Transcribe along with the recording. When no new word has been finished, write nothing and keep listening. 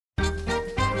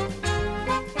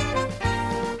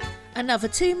Another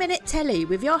 2-minute telly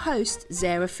with your host,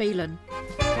 Zara Phelan.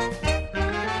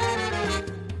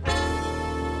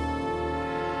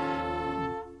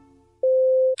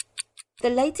 The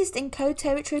latest in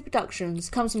co-territory productions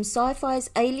comes from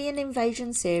Sci-Fi's Alien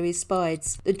Invasion series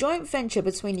Spides. The joint venture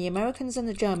between the Americans and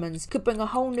the Germans could bring a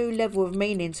whole new level of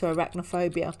meaning to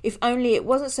arachnophobia, if only it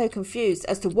wasn't so confused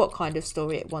as to what kind of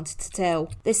story it wanted to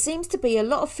tell. There seems to be a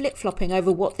lot of flip-flopping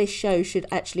over what this show should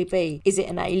actually be. Is it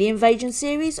an alien invasion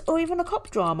series or even a cop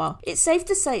drama? It's safe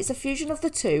to say it's a fusion of the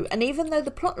two, and even though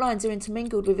the plot lines are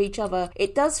intermingled with each other,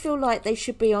 it does feel like they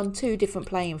should be on two different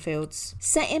playing fields.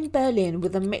 Set in Berlin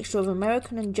with a mixture of American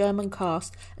and German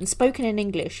cast and spoken in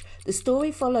English, the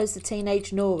story follows the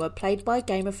teenage Nora, played by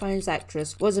Game of Thrones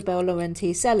actress Rosabelle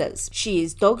Laurenti Sellers. She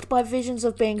is dogged by visions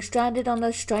of being stranded on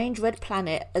a strange red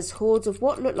planet as hordes of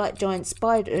what look like giant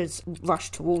spiders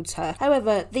rush towards her.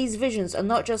 However, these visions are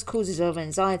not just causes of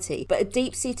anxiety, but a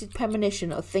deep-seated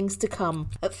premonition of things to come.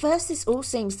 At first, this all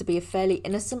seems to be a fairly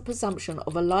innocent presumption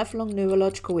of a lifelong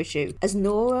neurological issue, as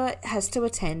Nora has to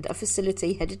attend a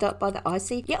facility headed up by the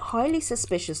icy yet highly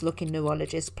suspicious-looking neurologist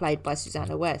played by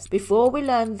Susanna West, before we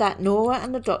learn that Nora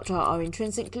and the Doctor are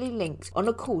intrinsically linked on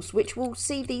a course which will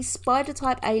see these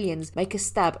spider-type aliens make a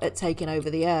stab at taking over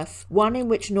the Earth, one in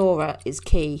which Nora is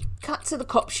key. Cut to the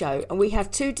cop show, and we have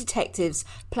two detectives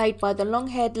played by the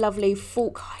long-haired lovely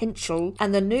Falk Henschel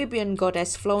and the Nubian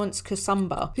goddess Florence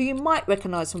Kusumba, who you might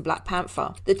recognise from Black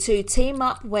Panther. The two team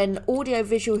up when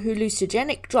audiovisual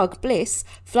hallucinogenic drug Bliss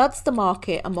floods the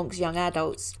market amongst young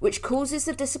adults, which causes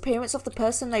the disappearance of the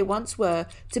person they once were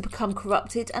to become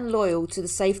corrupted and loyal to the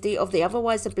safety of the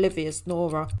otherwise oblivious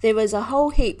Nora. There is a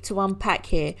whole heap to unpack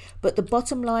here, but the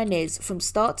bottom line is, from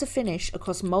start to finish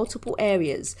across multiple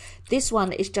areas, this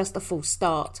one is just a full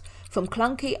start. From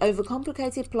clunky,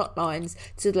 overcomplicated plot lines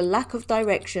to the lack of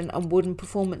direction and wooden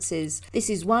performances, this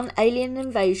is one alien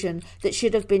invasion that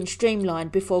should have been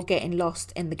streamlined before getting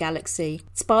lost in the galaxy.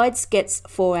 Spides gets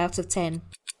 4 out of 10.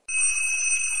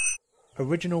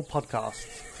 Original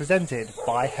podcasts presented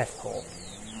by Hefcore.